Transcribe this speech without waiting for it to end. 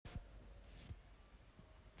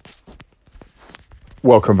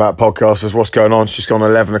Welcome back, podcasters. What's going on? It's just gone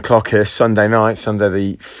 11 o'clock here, Sunday night, Sunday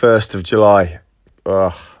the 1st of July.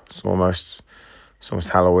 It's almost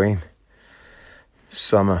Halloween.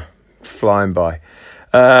 Summer, flying by.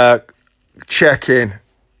 Check in,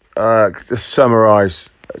 to summarise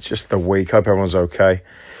just the week. Hope everyone's okay.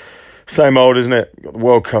 Same old, isn't it? Got the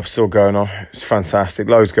World Cup still going on. It's fantastic.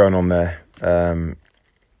 Loads going on there.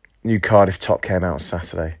 New Cardiff top came out on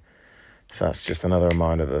Saturday. So that's just another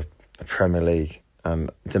reminder that the Premier League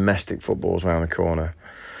and domestic football's around the corner.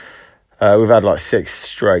 We've had like 6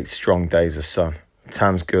 straight strong days of sun.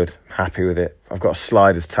 Tan's good, happy with it. I've got a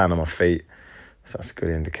slider's tan on my feet, so that's a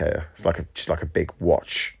good indicator. It's just like a bigger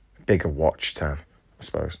watch tan, I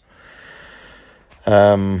suppose.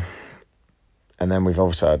 And then we've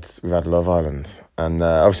had Love Island, and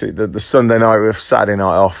obviously the Sunday night with Saturday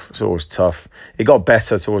night off. It's always tough. It got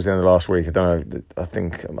better towards the end of last week. I don't know. I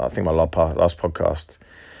think my last podcast,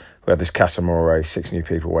 we had this Casa Amore, 6 new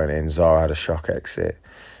people went in. Zara had a shock exit.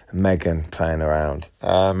 Megan playing around.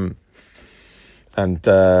 That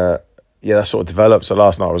sort of developed. So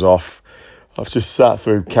last night I was off. I've just sat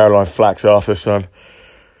through Caroline Flack's After Sun.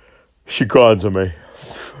 She grinds on me.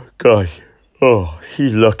 God,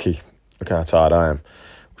 she's lucky. Look how tired I am.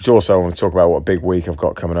 Which also I want to talk about what a big week I've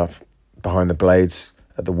got coming up. Behind the Blades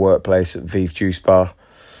at the workplace at Vive Juice Bar,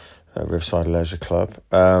 Riverside Leisure Club.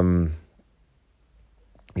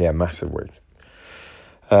 Massive week.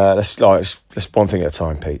 Let's one thing at a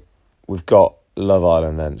time, Pete. We've got Love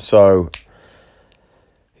Island then. So,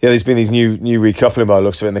 there's been these new recoupling by the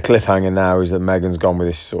looks of it. And the cliffhanger now is that Megan's gone with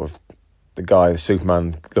this sort of the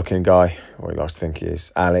Superman-looking guy, or he likes to think he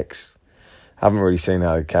is, Alex. Haven't really seen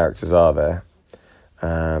how the characters are there.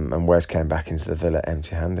 And Wes came back into the villa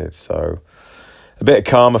empty-handed. So, a bit of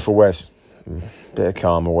karma for Wes.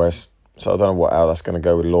 So I don't know how that's going to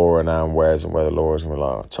go with Laura now and Wes, and whether Laura's going to be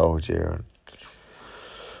like, I told you. And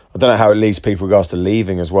I don't know how it leads people with regards to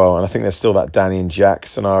leaving as well. And I think there's still that Danny and Jack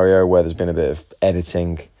scenario where there's been a bit of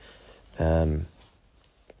editing,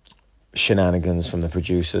 shenanigans from the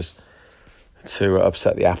producers to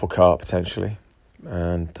upset the apple cart potentially.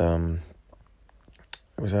 And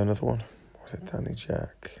was there another one? Was it Danny,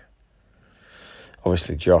 Jack?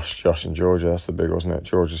 Obviously Josh and Georgia, that's the big one, wasn't it?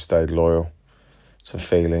 Georgia stayed loyal. Some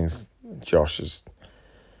feelings. Josh has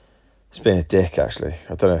been a dick, actually.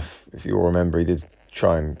 I don't know if you all remember, he did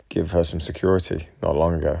try and give her some security not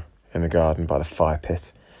long ago in the garden by the fire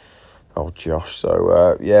pit. Old Josh.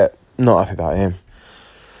 So, not happy about him.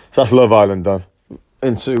 So that's Love Island done.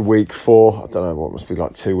 Into week 4. I don't know, what must be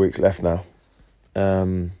like 2 weeks left now.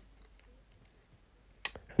 And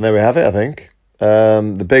there we have it, I think.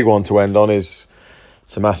 The big one to end on is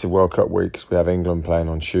it's a massive World Cup week because we have England playing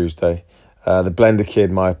on Tuesday. The Blender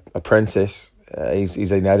kid, my apprentice,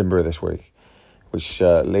 he's in Edinburgh this week, which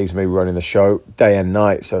leaves me running the show day and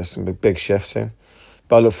night, so some big shifts in.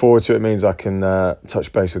 But I look forward to it. It means I can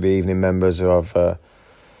touch base with the evening members who I've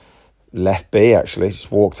left be, actually,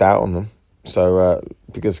 just walked out on them. So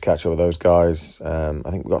it'd be good to catch up with those guys. I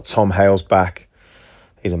think we've got Tom Hales back.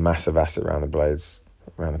 He's a massive asset around the Blades,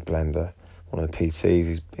 around the Blender. One of the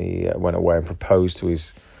PTs, he went away and proposed to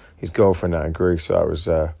his girlfriend out in Greece, so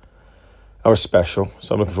that was special.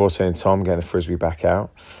 So I'm looking forward to seeing Tom getting the frisbee back out.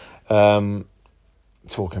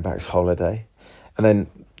 Talking about his holiday. And then,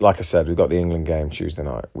 like I said, we've got the England game Tuesday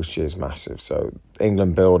night, which is massive. So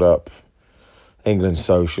England build-up, England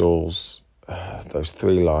socials, those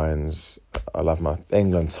 3 lines. I'll have my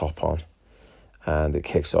England top on. And it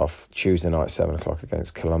kicks off Tuesday night, 7 o'clock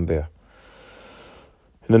against Colombia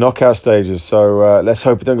in the knockout stages. So let's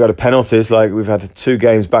hope we don't go to penalties. Like, we've had 2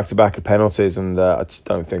 games back-to-back of penalties, and I just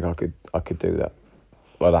don't think I could do that.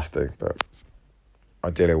 Well, I'd have to, but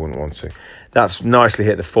ideally I wouldn't want to. That's nicely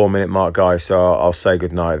hit the 4-minute mark, guys, so I'll say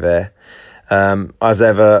goodnight there. As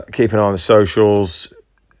ever, keep an eye on the socials.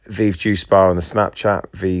 Vive Juice Bar on the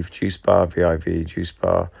Snapchat, Vive Juice Bar, V-I-V Juice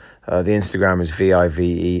Bar. The Instagram is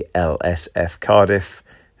VIVELSF Cardiff,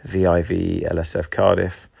 VIVELSF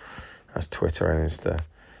Cardiff. That's Twitter and Insta.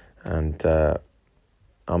 And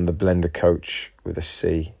I'm the Blender Coach with a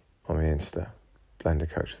C on the Insta. Blender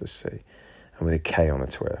Coach with a C. And with a K on the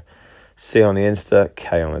Twitter. C on the Insta,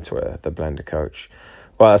 K on the Twitter. The Blender Coach.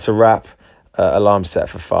 Well, that's a wrap. Alarm set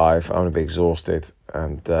for 5. I'm going to be exhausted.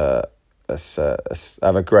 And let's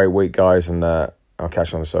have a great week, guys. And I'll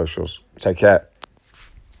catch you on the socials. Take care.